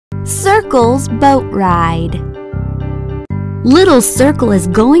Circle's boat ride. Little Circle is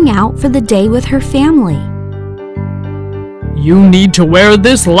going out for the day with her family. You need to wear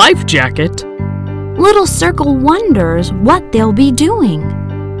this life jacket. Little Circle wonders what they'll be doing.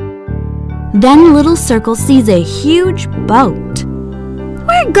 Then Little Circle sees a huge boat.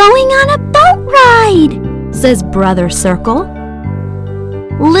 "We're going on a boat ride," says Brother Circle.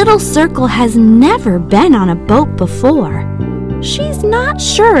 Little Circle has never been on a boat before. She's not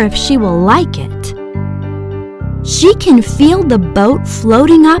sure if she will like it. She can feel the boat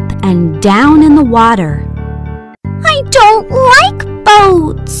floating up and down in the water. "I don't like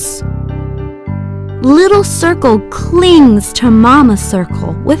boats." Little Circle clings to Mama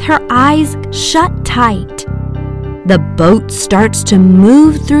Circle with her eyes shut tight. The boat starts to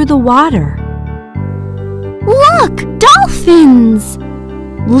move through the water. "Look, dolphins!"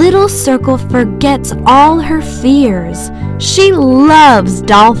 Little Circle forgets all her fears. She loves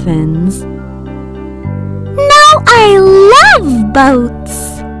dolphins. "Now I love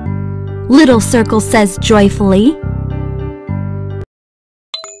boats," Little Circle says joyfully.